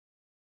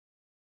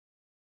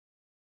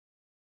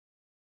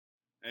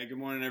Hey, good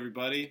morning,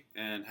 everybody,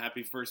 and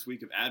happy first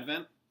week of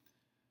Advent.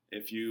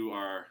 If you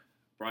are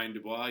Brian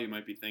Dubois, you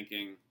might be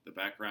thinking the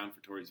background for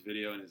Tori's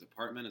video in his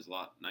apartment is a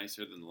lot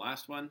nicer than the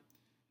last one,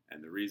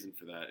 and the reason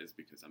for that is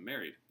because I'm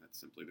married. That's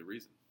simply the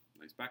reason.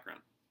 Nice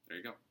background. There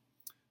you go.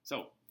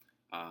 So,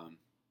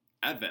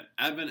 Advent.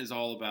 Advent is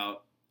all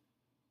about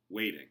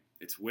waiting.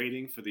 It's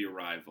waiting for the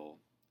arrival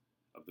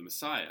of the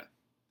Messiah.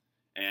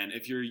 And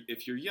if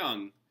you're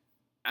young,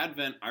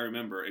 Advent, I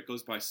remember, it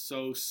goes by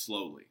so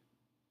slowly.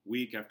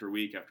 Week after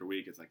week after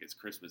week, it's like, is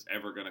Christmas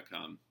ever going to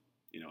come?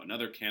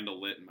 Another candle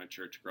lit in my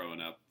church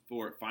growing up.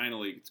 For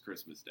finally, it's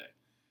Christmas Day.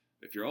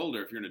 If you're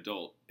older, if you're an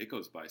adult, it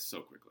goes by so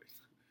quickly,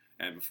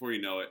 and before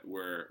you know it,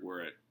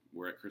 we're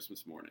at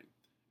Christmas morning.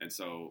 And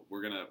so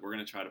we're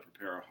gonna try to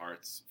prepare our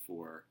hearts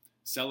for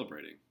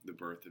celebrating the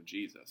birth of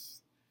Jesus.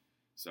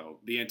 So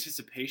the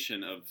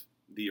anticipation of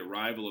the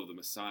arrival of the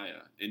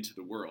Messiah into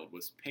the world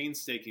was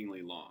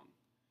painstakingly long.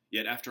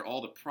 Yet after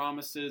all the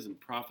promises and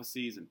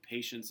prophecies and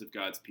patience of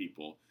God's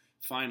people,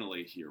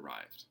 finally he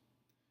arrived.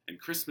 And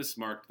Christmas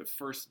marked the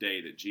first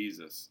day that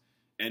Jesus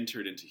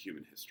entered into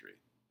human history.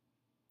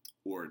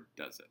 Or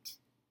does it?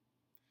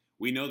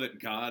 We know that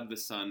God the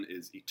Son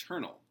is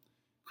eternal.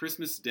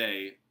 Christmas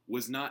Day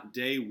was not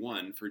day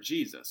one for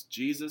Jesus.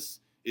 Jesus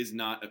is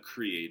not a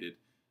created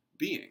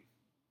being.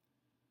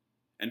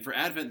 And for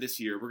Advent this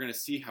year, we're going to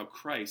see how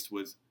Christ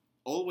was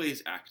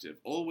always active,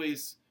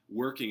 always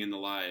working in the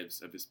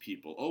lives of his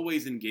people,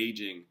 always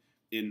engaging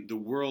in the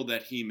world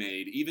that he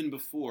made, even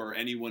before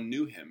anyone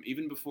knew him,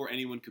 even before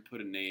anyone could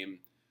put a name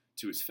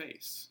to his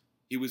face.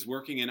 He was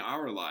working in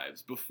our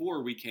lives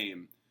before we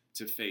came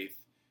to faith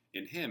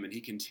in him, and he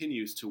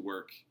continues to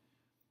work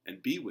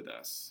and be with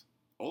us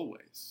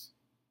always.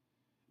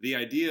 The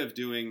idea of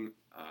doing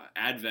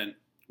Advent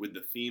with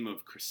the theme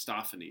of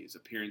Christophanies,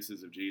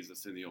 appearances of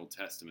Jesus in the Old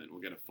Testament,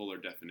 we'll get a fuller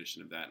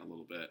definition of that in a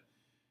little bit,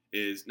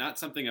 is not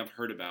something I've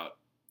heard about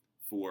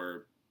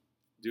for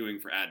doing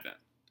for Advent.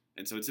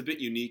 And so it's a bit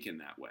unique in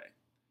that way.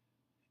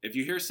 If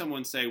you hear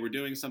someone say, we're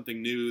doing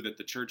something new that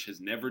the church has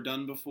never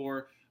done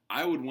before,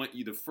 I would want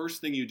you, the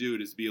first thing you do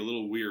is be a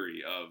little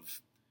weary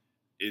of,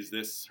 is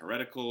this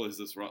heretical? Is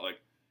this wrong?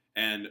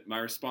 And my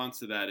response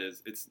to that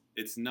is,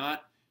 it's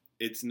not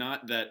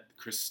that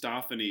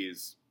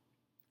Christophanies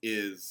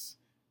is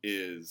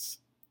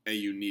a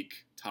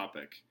unique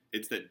topic.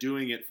 It's that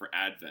doing it for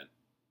Advent,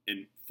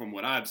 and from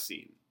what I've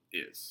seen,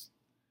 is.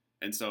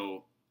 And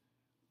so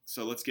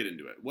let's get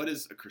into it. What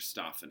is a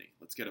Christophany?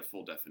 Let's get a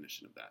full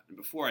definition of that. And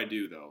before I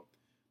do, though,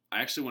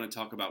 I actually want to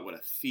talk about what a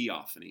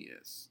theophany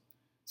is.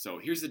 So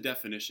here's the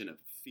definition of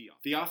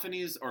theophany.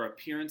 Theophanies are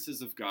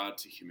appearances of God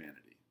to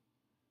humanity.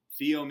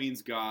 Theo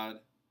means God.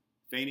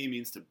 Phany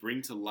means to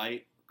bring to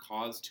light or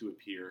cause to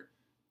appear.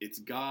 It's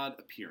God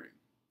appearing.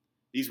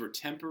 These were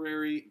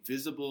temporary,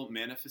 visible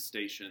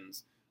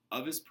manifestations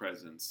of his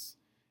presence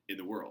in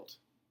the world.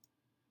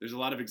 There's a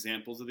lot of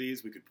examples of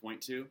these we could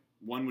point to.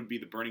 One would be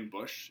the burning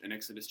bush in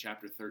Exodus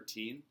chapter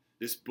 13.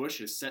 This bush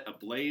is set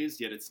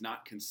ablaze, yet it's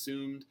not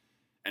consumed.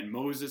 And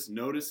Moses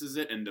notices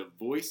it, and the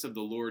voice of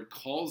the Lord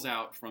calls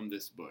out from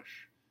this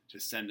bush to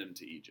send him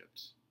to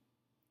Egypt.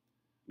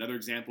 Another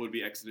example would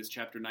be Exodus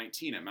chapter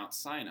 19 at Mount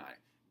Sinai.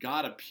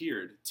 God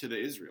appeared to the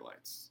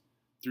Israelites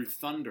through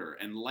thunder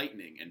and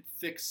lightning and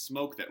thick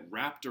smoke that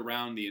wrapped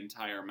around the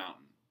entire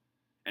mountain.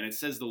 And it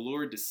says the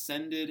Lord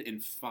descended in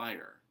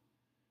fire,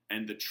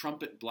 and the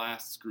trumpet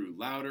blasts grew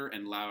louder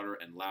and louder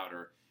and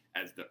louder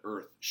as the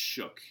earth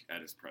shook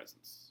at his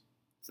presence.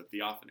 It's a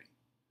theophany.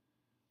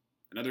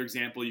 Another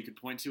example you could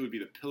point to would be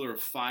the pillar of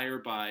fire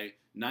by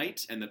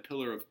night and the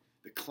pillar of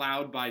the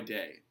cloud by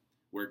day,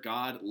 where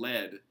God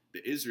led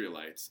the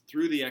Israelites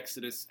through the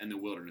Exodus and the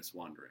wilderness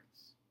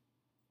wanderings.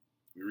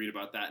 We read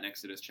about that in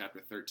Exodus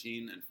chapter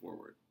 13 and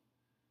forward.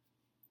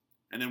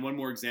 And then one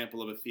more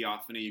example of a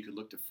theophany, you could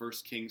look to 1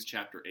 Kings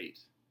chapter 8,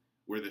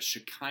 where the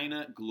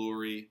Shekinah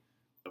glory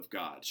of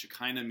God.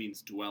 Shekinah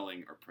means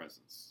dwelling or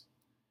presence.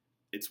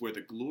 It's where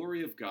the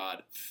glory of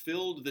God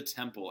filled the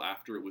temple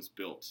after it was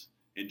built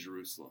in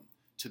Jerusalem,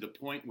 to the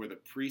point where the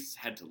priests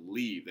had to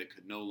leave. They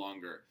could no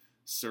longer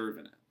serve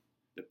in it.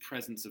 The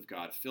presence of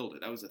God filled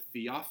it. That was a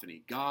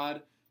theophany,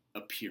 God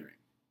appearing.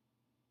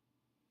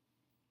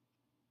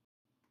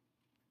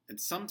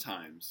 And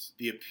sometimes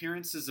the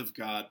appearances of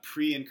God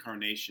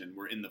pre-incarnation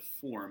were in the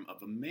form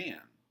of a man.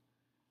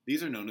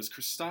 These are known as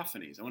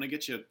Christophanies. I want to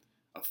get you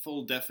a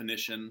full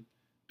definition,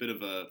 bit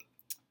of a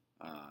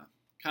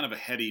kind of a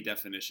heady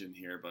definition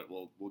here, but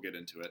we'll get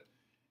into it.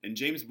 In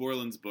James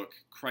Borland's book,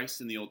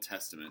 Christ in the Old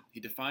Testament, he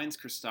defines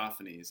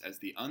Christophanies as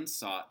the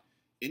unsought,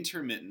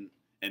 intermittent,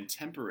 and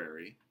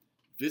temporary,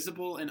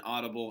 visible and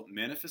audible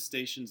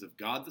manifestations of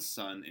God the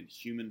Son in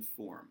human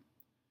form,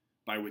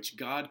 by which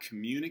God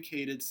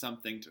communicated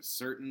something to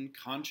certain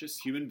conscious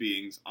human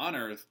beings on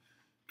earth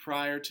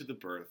prior to the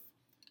birth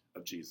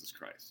of Jesus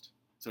Christ.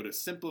 So to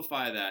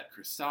simplify that,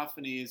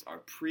 Christophanies are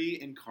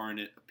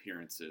pre-incarnate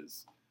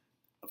appearances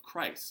of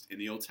Christ in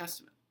the Old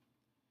Testament.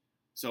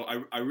 So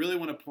I really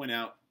want to point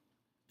out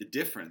the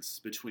difference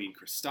between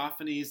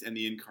Christophanies and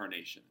the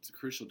Incarnation. It's a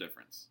crucial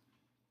difference.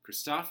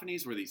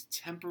 Christophanies were these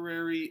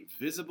temporary,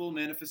 visible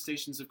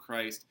manifestations of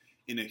Christ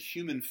in a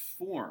human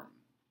form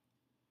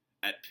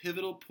at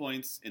pivotal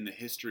points in the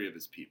history of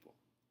his people.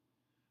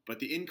 But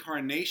the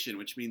incarnation,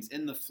 which means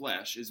in the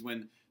flesh, is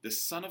when the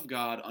Son of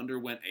God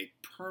underwent a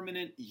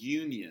permanent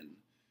union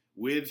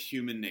with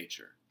human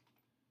nature.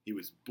 He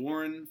was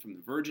born from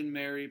the Virgin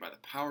Mary by the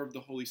power of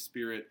the Holy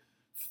Spirit,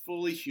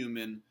 fully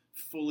human,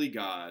 fully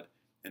God,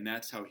 and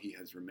that's how he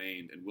has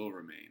remained and will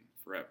remain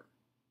forever.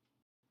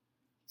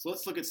 So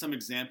let's look at some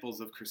examples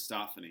of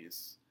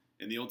Christophanies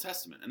in the Old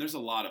Testament, and there's a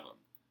lot of them.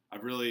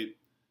 I've really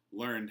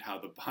learned how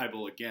the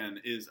Bible, again,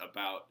 is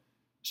about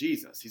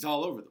Jesus. He's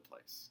all over the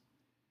place.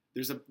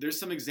 There's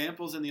some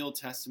examples in the Old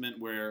Testament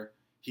where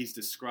he's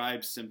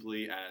described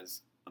simply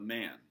as a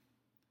man.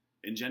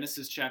 In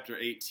Genesis chapter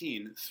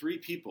 18,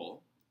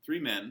 three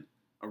men,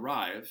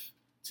 arrive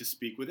to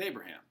speak with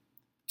Abraham.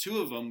 Two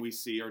of them we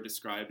see are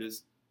described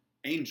as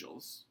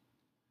angels,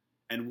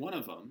 and one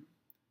of them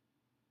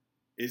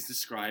is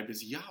described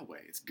as Yahweh.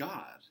 It's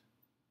God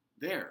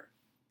there,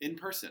 in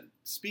person,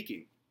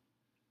 speaking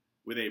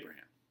with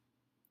Abraham.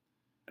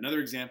 Another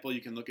example,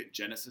 you can look at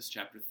Genesis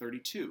chapter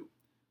 32,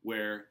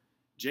 where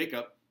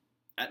Jacob,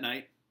 at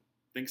night,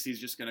 thinks he's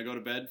just going to go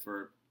to bed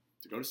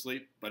to go to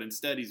sleep, but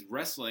instead he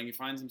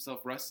finds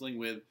himself wrestling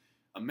with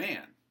a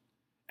man.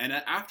 And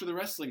after the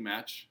wrestling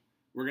match,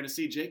 we're going to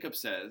see Jacob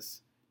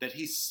says that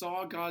he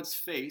saw God's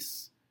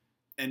face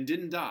and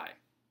didn't die.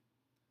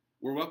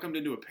 We're welcomed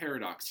into a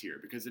paradox here,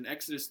 because in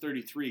Exodus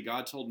 33,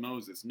 God told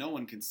Moses, "No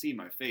one can see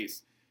my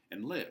face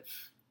and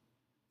live."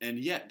 And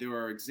yet there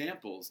are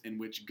examples in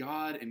which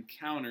God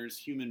encounters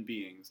human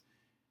beings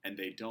and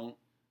they don't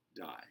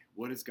die.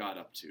 What is God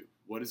up to?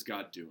 What is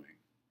God doing?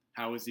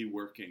 How is he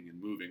working and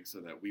moving so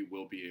that we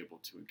will be able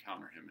to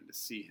encounter him and to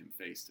see him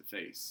face to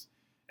face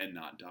and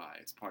not die?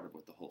 It's part of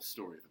what the whole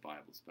story of the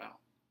Bible is about.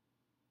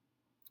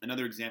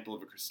 Another example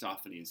of a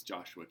Christophany is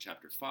Joshua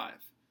chapter 5,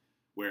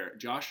 where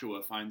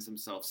Joshua finds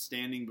himself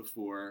standing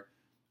before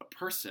a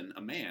person,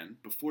 a man,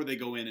 before they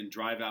go in and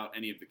drive out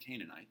any of the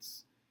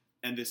Canaanites.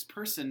 And this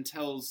person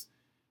tells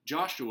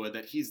Joshua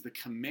that he's the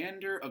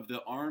commander of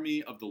the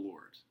army of the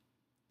Lord.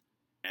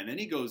 And then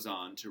he goes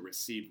on to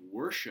receive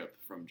worship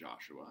from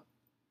Joshua,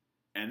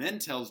 and then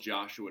tells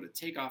Joshua to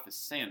take off his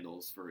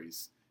sandals, for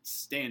he's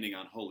standing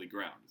on holy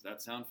ground. Does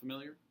that sound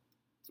familiar?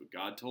 That's what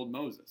God told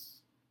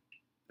Moses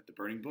at the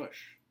burning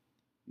bush.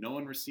 No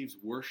one receives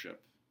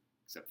worship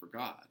except for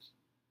God.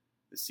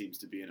 This seems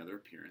to be another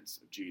appearance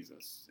of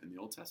Jesus in the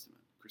Old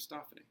Testament,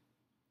 Christophany.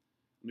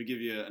 Let me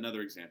give you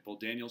another example.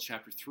 Daniel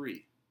chapter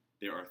 3.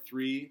 There are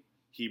three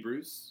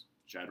Hebrews,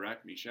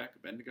 Shadrach, Meshach,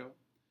 Abednego,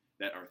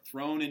 that are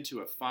thrown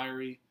into a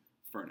fiery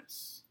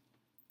furnace.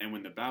 And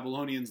when the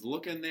Babylonians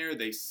look in there,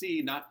 they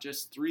see not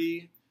just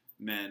three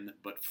men,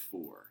 but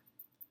four.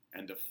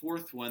 And the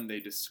fourth one they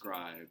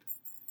describe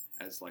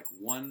as like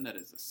one that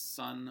is a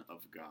son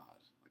of God.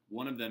 Like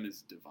one of them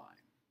is divine.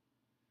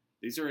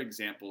 These are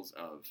examples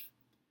of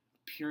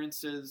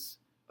appearances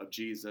of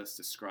Jesus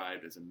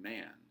described as a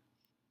man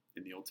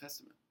in the Old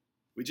Testament.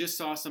 We just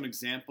saw some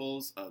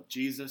examples of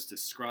Jesus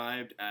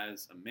described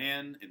as a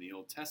man in the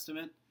Old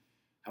Testament.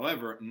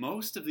 However,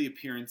 most of the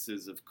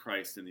appearances of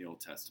Christ in the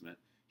Old Testament,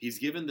 he's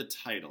given the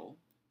title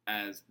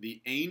as the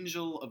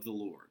angel of the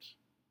Lord,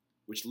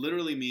 which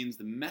literally means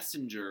the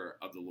messenger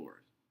of the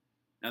Lord.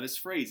 Now, this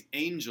phrase,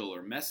 angel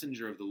or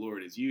messenger of the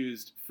Lord, is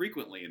used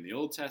frequently in the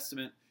Old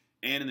Testament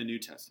and in the New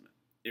Testament.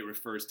 It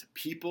refers to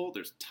people.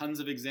 There's tons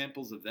of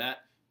examples of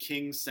that.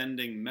 Kings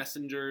sending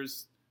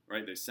messengers,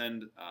 right? They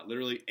send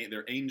literally,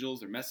 they're angels,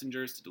 they're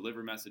messengers to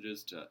deliver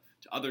messages to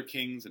other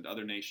kings and to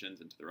other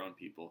nations and to their own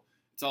people.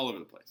 It's all over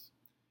the place.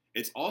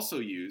 It's also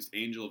used,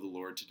 angel of the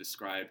Lord, to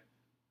describe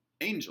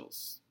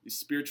angels, these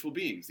spiritual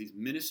beings, these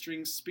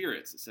ministering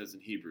spirits, it says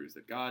in Hebrews,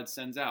 that God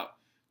sends out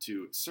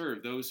to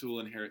serve those who will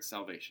inherit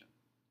salvation,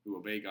 who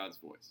obey God's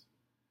voice.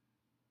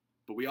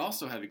 But we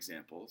also have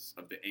examples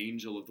of the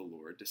angel of the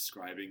Lord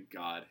describing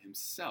God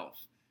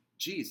himself,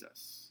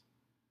 Jesus,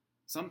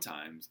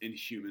 sometimes in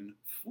human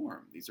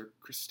form. These are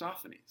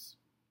Christophanies.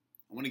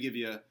 I want to give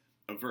you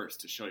a verse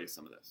to show you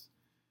some of this.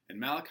 In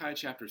Malachi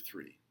chapter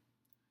 3,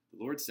 the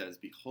Lord says,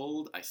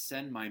 "Behold, I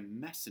send my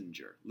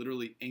messenger,"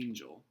 literally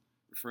angel,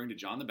 referring to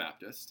John the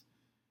Baptist,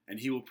 "and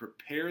he will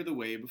prepare the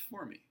way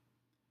before me.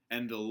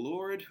 And the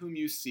Lord whom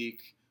you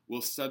seek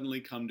will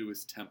suddenly come to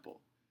his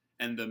temple.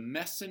 And the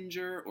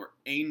messenger or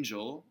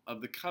angel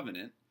of the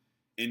covenant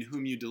in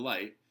whom you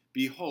delight,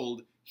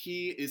 behold,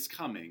 he is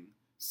coming,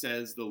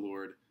 says the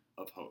Lord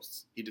of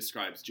hosts." He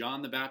describes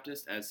John the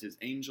Baptist as his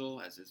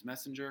angel, as his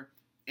messenger,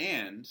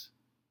 and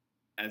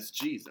as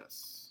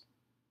Jesus,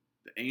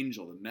 the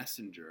angel, the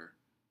messenger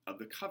of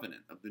the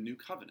covenant, of the new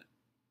covenant.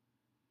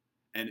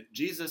 And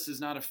Jesus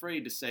is not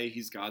afraid to say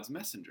he's God's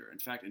messenger. In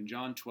fact, in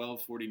John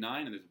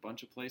 12:49, and there's a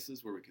bunch of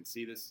places where we can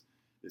see this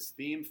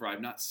theme, "For I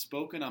have not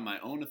spoken on my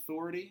own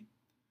authority,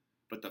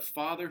 but the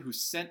Father who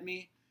sent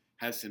me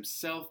has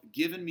himself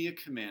given me a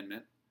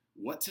commandment,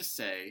 what to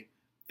say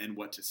and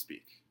what to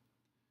speak."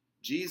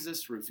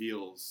 Jesus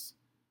reveals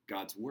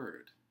God's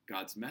word,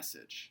 God's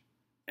message,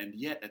 And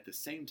yet, at the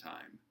same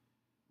time,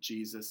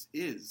 Jesus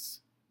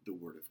is the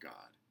Word of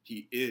God.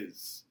 He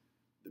is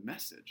the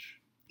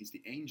message. He's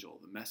the angel,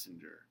 the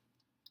messenger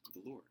of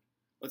the Lord.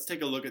 Let's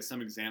take a look at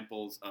some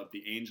examples of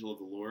the angel of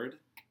the Lord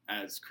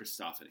as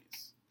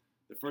Christophanies.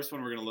 The first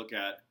one we're going to look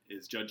at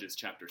is Judges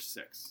chapter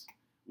 6,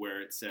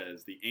 where it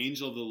says, "The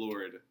angel of the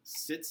Lord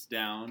sits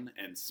down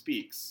and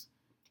speaks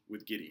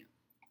with Gideon.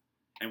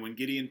 And when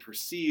Gideon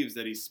perceives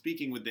that he's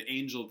speaking with the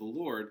angel of the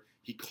Lord,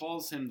 he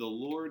calls him the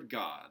Lord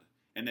God,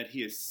 and that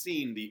he has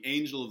seen the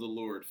angel of the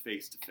Lord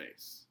face to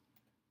face.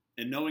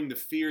 And knowing the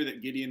fear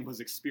that Gideon was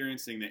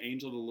experiencing, the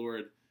angel of the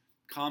Lord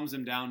calms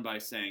him down by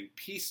saying,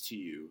 'Peace to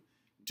you,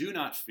 do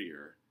not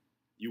fear,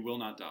 you will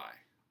not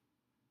die.'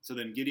 So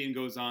then Gideon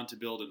goes on to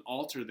build an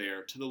altar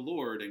there to the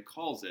Lord and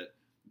calls it,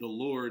 'The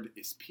Lord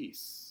is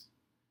Peace.'"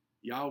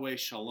 Yahweh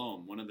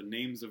Shalom, one of the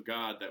names of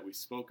God that we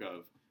spoke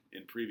of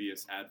in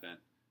previous Advent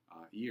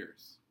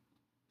years.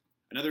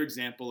 Another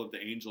example of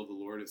the angel of the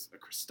Lord as a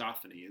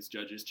Christophany is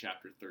Judges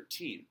chapter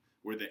 13,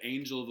 where the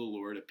angel of the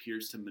Lord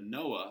appears to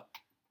Manoah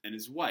and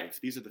his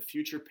wife. These are the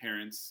future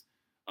parents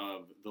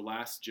of the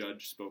last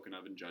judge spoken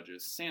of in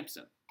Judges,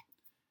 Samson.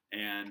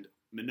 And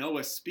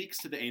Manoah speaks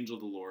to the angel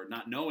of the Lord,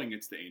 not knowing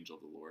it's the angel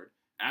of the Lord,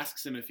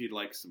 asks him if he'd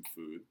like some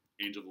food.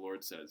 Angel of the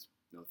Lord says,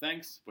 "No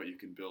thanks, but you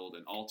can build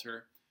an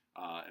altar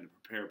and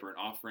prepare a burnt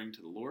offering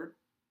to the Lord."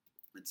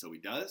 And so he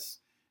does.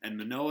 And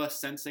Manoah,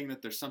 sensing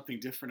that there's something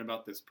different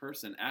about this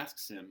person,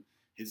 asks him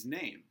his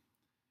name.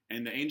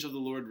 And the angel of the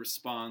Lord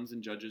responds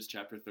in Judges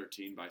chapter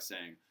 13 by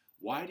saying,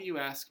 "Why do you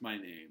ask my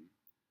name,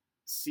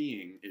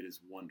 seeing it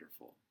is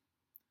wonderful?"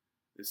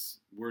 This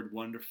word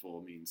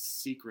wonderful means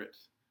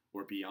secret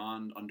or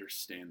beyond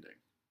understanding.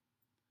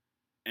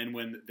 And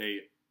when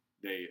they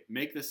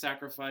make the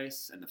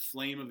sacrifice and the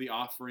flame of the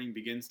offering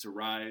begins to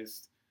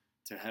rise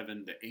to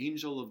heaven, the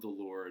angel of the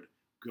Lord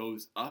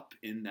goes up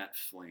in that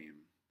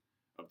flame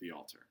of the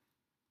altar.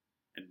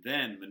 And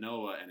then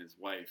Manoah and his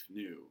wife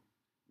knew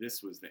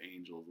this was the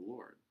angel of the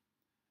Lord.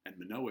 And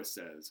Manoah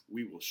says,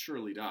 "We will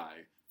surely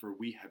die, for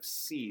we have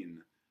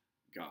seen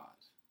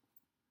God."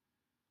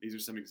 These are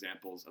some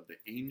examples of the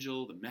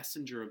angel, the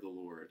messenger of the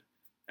Lord,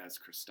 as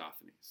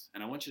Christophanies.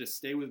 And I want you to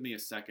stay with me a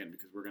second,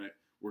 because we're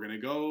gonna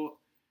go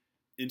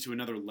into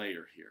another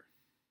layer here.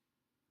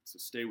 So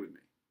stay with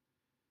me.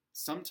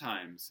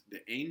 Sometimes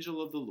the angel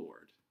of the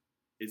Lord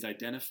is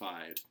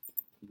identified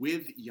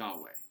with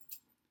Yahweh.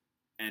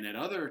 And at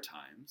other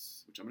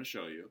times, which I'm going to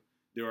show you,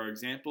 there are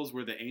examples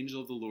where the angel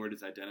of the Lord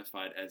is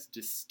identified as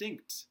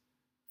distinct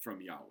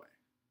from Yahweh.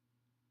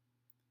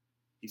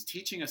 He's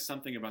teaching us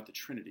something about the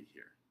Trinity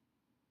here.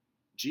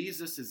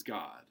 Jesus is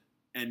God,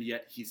 and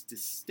yet he's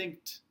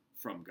distinct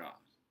from God.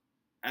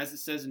 As it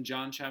says in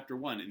John chapter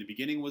 1, "In the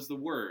beginning was the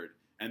Word,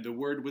 and the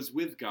Word was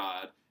with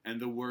God, and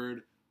the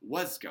Word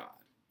was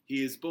God."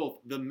 He is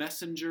both the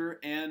messenger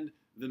and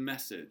the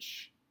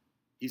message.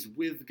 He's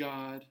with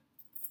God,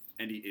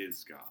 and he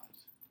is God.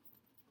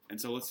 And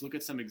so let's look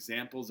at some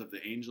examples of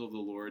the angel of the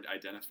Lord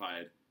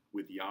identified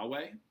with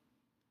Yahweh,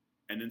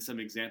 and then some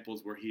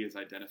examples where he is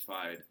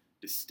identified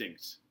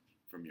distinct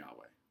from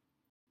Yahweh.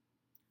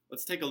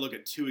 Let's take a look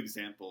at two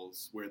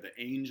examples where the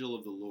angel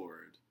of the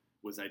Lord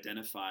was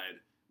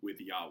identified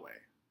with Yahweh,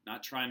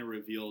 not trying to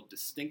reveal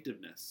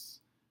distinctiveness,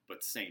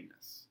 but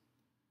sameness.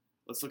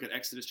 Let's look at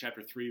Exodus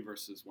chapter 3,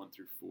 verses 1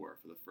 through 4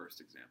 for the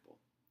first example.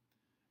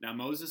 "Now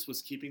Moses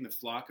was keeping the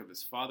flock of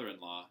his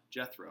father-in-law,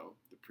 Jethro,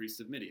 the priest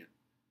of Midian.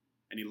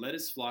 And he led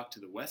his flock to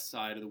the west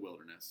side of the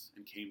wilderness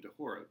and came to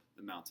Horeb,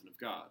 the mountain of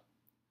God.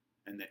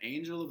 And the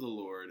angel of the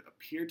Lord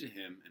appeared to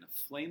him in a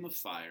flame of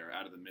fire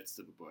out of the midst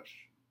of a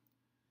bush.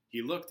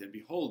 He looked, and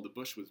behold, the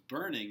bush was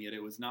burning, yet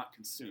it was not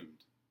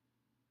consumed.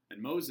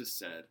 And Moses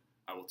said,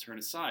 'I will turn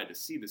aside to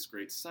see this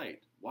great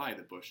sight, why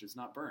the bush is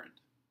not burned.'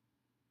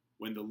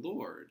 When the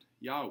Lord,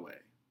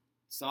 Yahweh,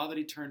 saw that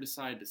he turned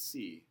aside to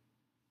see,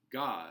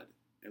 God,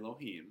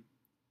 Elohim,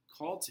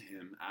 called to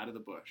him out of the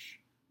bush,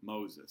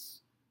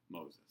 'Moses,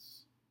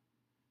 Moses.'"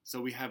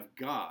 So we have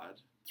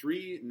God,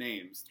 three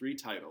names, three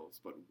titles,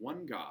 but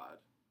one God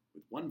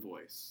with one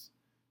voice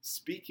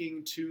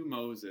speaking to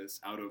Moses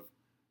out of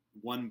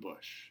one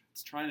bush.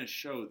 It's trying to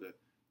show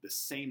the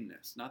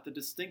sameness, not the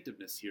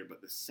distinctiveness here,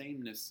 but the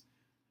sameness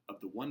of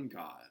the one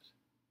God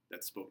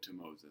that spoke to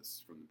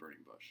Moses from the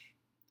burning bush.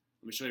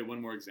 Let me show you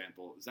one more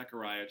example.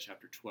 Zechariah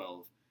chapter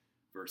 12,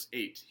 verse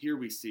 8. Here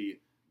we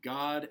see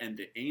God and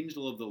the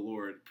angel of the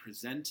Lord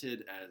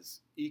presented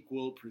as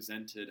equal,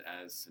 presented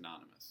as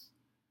synonymous.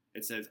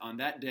 It says, "On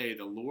that day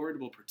the Lord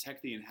will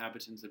protect the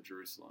inhabitants of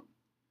Jerusalem,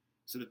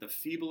 so that the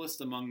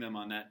feeblest among them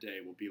on that day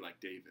will be like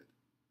David.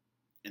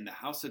 And the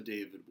house of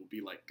David will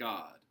be like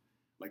God,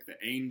 like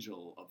the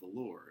angel of the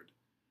Lord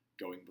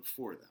going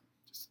before them."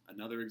 Just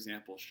another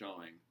example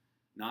showing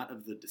not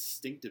of the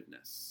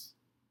distinctiveness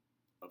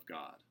of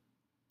God,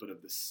 but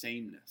of the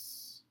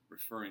sameness,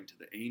 referring to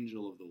the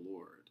angel of the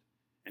Lord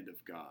and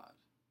of God,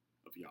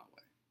 of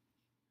Yahweh.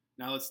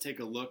 Now let's take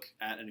a look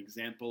at an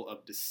example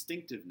of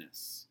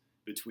distinctiveness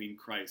between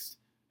Christ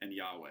and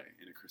Yahweh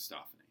in a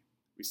Christophany.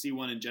 We see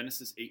one in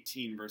Genesis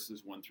 18,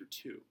 verses 1 through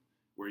 2.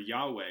 where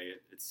Yahweh,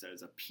 it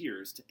says,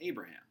 appears to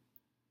Abraham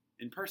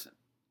in person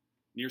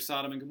near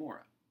Sodom and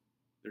Gomorrah.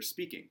 They're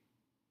speaking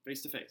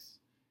face to face.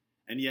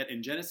 And yet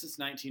in Genesis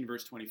 19,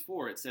 verse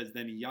 24, it says,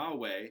 then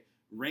Yahweh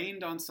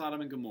rained on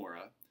Sodom and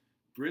Gomorrah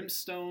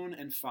brimstone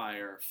and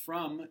fire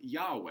from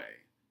Yahweh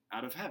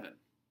out of heaven.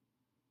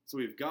 So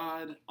we have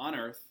God on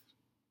earth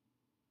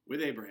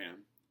with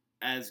Abraham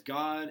as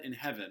God in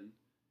heaven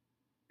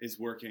is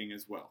working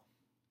as well,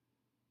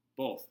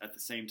 both at the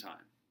same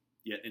time,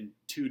 yet in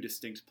two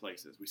distinct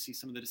places. We see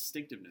some of the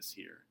distinctiveness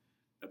here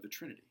of the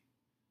Trinity.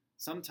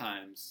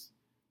 Sometimes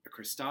a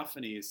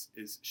Christophany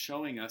is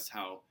showing us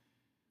how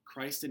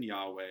Christ and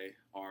Yahweh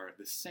are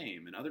the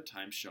same, and other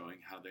times showing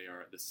how they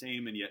are the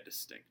same and yet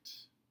distinct.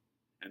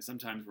 And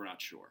sometimes we're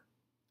not sure.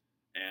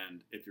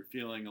 And if you're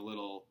feeling a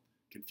little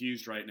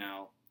confused right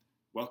now,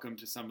 welcome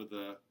to some of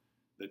the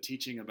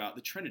teaching about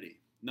the Trinity.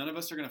 None of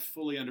us are going to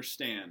fully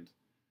understand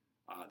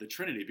the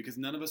Trinity because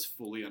none of us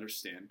fully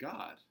understand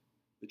God.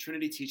 The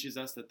Trinity teaches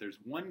us that there's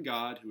one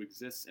God who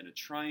exists in a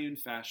triune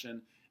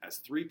fashion as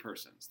three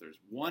persons. There's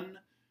one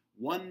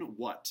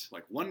what,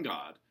 like one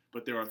God,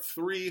 but there are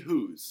three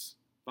who's: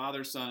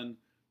 Father, Son,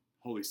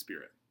 Holy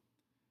Spirit.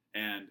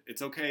 And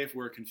it's okay if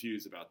we're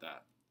confused about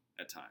that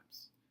at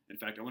times. In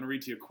fact, I want to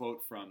read to you a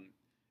quote from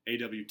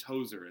A.W.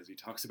 Tozer as he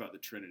talks about the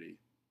Trinity.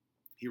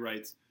 He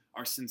writes,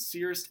 "Our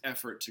sincerest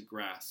effort to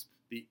grasp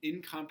the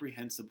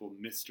incomprehensible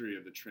mystery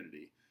of the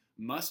Trinity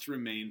must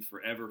remain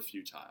forever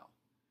futile,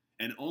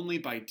 and only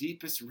by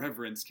deepest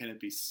reverence can it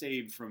be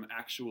saved from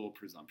actual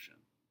presumption.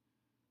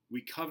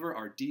 We cover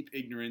our deep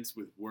ignorance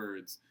with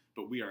words,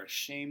 but we are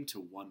ashamed to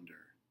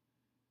wonder.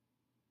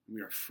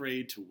 We are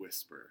afraid to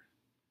whisper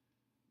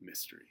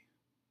mystery."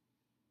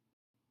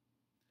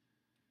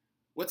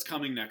 What's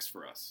coming next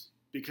for us?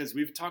 Because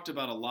we've talked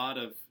about a lot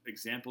of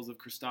examples of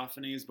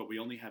Christophanies, but we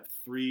only have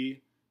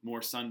 3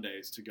 more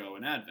Sundays to go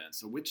in Advent.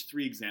 So which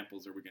 3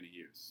 examples are we going to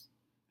use?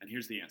 And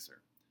here's the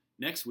answer.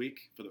 Next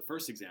week, for the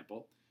first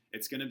example,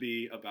 it's going to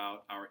be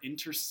about our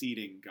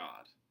interceding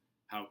God.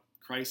 How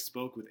Christ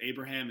spoke with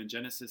Abraham in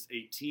Genesis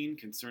 18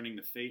 concerning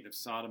the fate of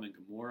Sodom and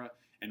Gomorrah,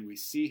 and we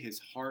see his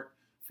heart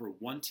for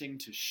wanting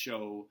to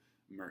show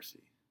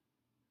mercy.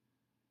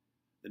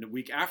 Then a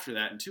week after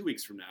that, and 2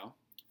 weeks from now,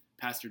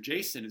 Pastor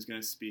Jason is going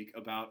to speak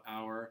about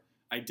our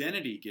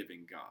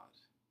identity-giving God.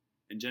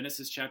 In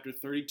Genesis chapter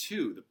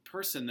 32, the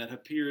person that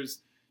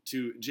appears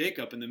to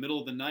Jacob in the middle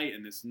of the night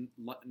in this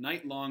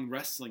night-long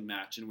wrestling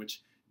match in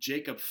which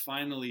Jacob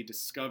finally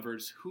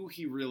discovers who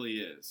he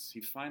really is.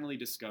 He finally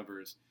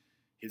discovers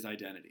his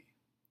identity.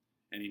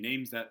 And he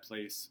names that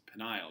place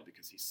Peniel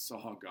because he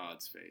saw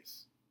God's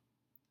face.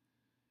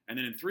 And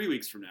then in 3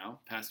 weeks from now,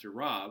 Pastor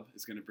Rob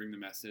is going to bring the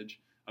message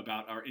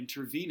about our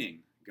intervening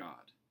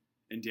God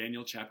in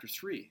Daniel chapter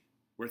 3,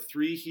 where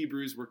 3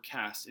 Hebrews were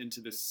cast into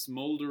this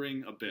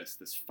smoldering abyss,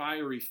 this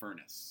fiery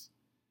furnace.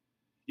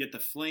 Yet the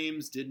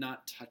flames did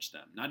not touch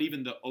them. Not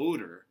even the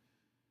odor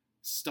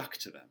stuck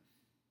to them.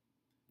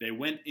 They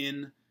went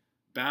in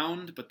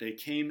bound, but they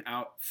came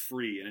out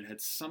free, and it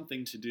had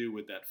something to do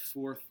with that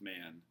 4th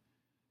man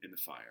in the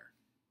fire.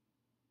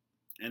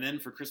 And then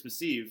for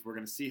Christmas Eve, we're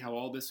going to see how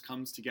all this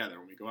comes together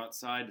when we go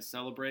outside to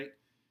celebrate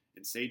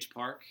in Sage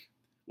Park,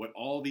 what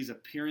all these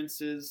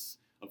appearances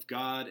of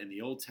God in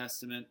the Old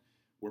Testament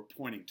were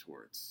pointing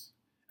towards.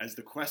 As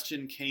the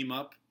question came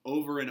up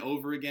over and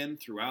over again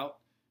throughout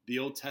the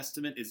Old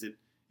Testament,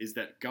 is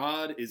that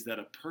God, is that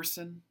a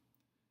person?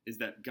 Is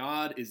that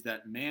God, is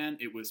that man?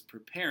 It was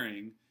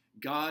preparing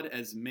God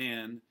as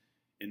man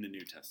in the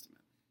New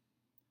Testament.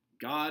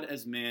 God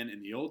as man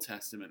in the Old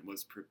Testament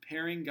was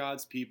preparing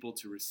God's people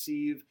to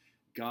receive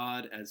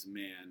God as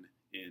man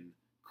in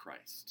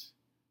Christ.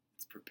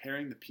 It's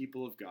preparing the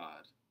people of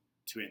God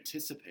to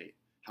anticipate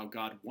how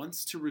God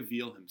wants to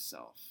reveal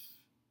himself.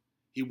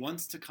 He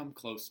wants to come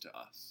close to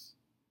us,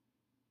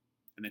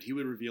 and that he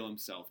would reveal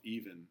himself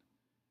even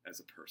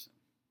as a person.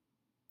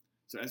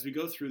 So as we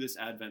go through this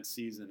Advent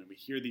season and we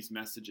hear these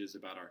messages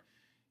about our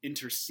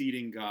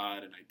interceding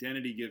God and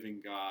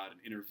identity-giving God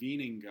and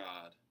intervening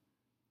God,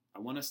 I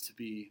want us to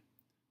be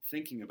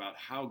thinking about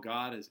how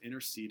God has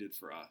interceded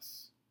for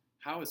us.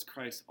 How has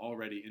Christ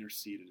already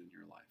interceded in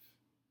your life?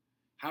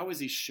 How has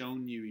he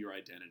shown you your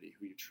identity,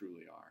 who you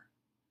truly are?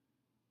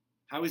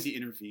 How has he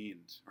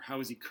intervened, or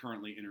how is he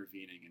currently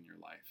intervening in your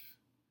life?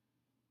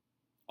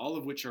 All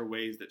of which are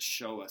ways that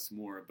show us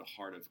more of the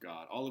heart of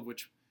God, all of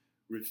which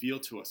reveal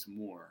to us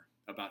more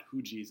about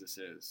who Jesus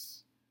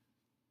is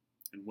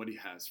and what he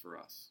has for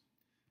us.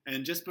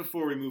 And just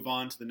before we move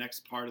on to the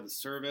next part of the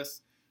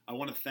service, I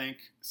want to thank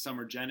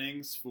Summer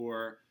Jennings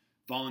for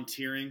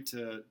volunteering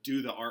to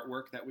do the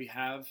artwork that we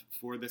have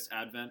for this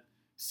Advent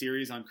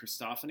series on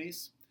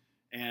Christophanies.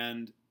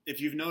 And if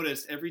you've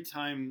noticed, every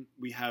time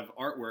we have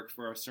artwork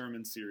for our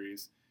sermon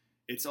series,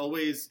 it's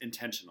always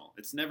intentional.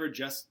 It's never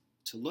just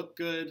to look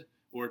good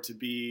or to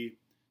be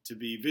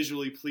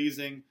visually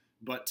pleasing,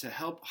 but to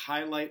help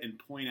highlight and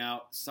point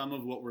out some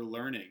of what we're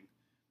learning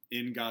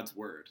in God's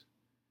Word.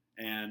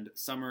 And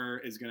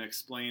Summer is going to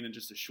explain in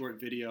just a short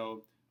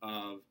video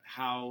of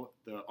how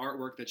the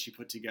artwork that she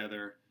put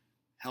together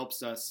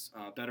helps us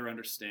better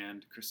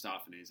understand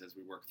Christophanies as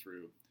we work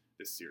through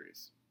this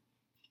series.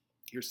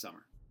 Here's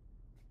Summer.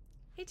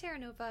 Hey Terra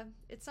Nova,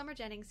 it's Summer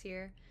Jennings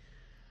here.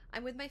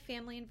 I'm with my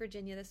family in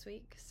Virginia this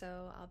week,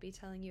 so I'll be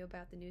telling you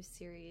about the new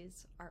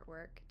series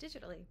artwork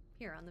digitally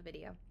here on the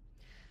video.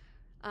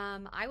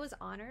 I was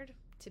honored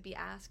to be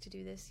asked to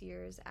do this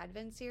year's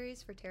Advent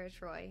series for Terra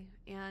Troy,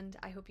 and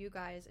I hope you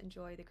guys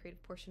enjoy the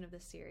creative portion of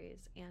this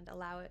series and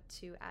allow it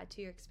to add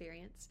to your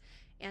experience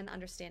and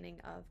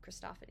understanding of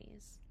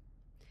Christophanies.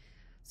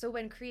 So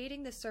when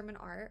creating this sermon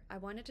art, I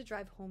wanted to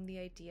drive home the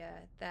idea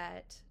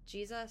that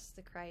Jesus,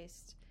 the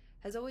Christ,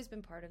 has always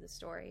been part of the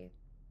story.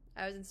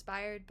 I was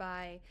inspired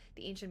by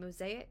the ancient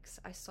mosaics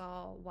I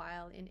saw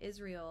while in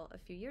Israel a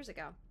few years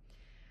ago.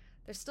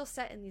 They're still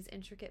set in these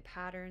intricate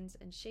patterns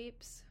and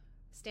shapes,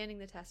 standing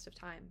the test of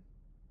time.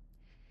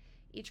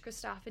 Each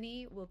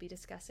Christophany we'll be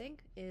discussing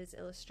is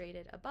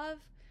illustrated above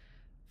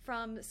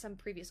from some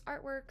previous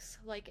artworks,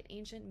 like an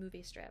ancient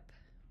movie strip,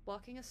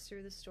 walking us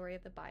through the story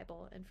of the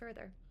Bible and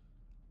further.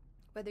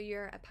 Whether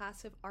you're a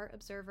passive art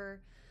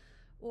observer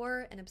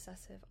or an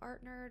obsessive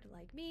art nerd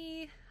like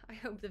me, I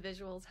hope the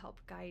visuals help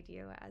guide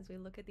you as we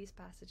look at these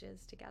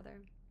passages together.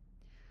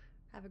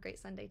 Have a great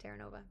Sunday, Terra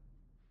Nova.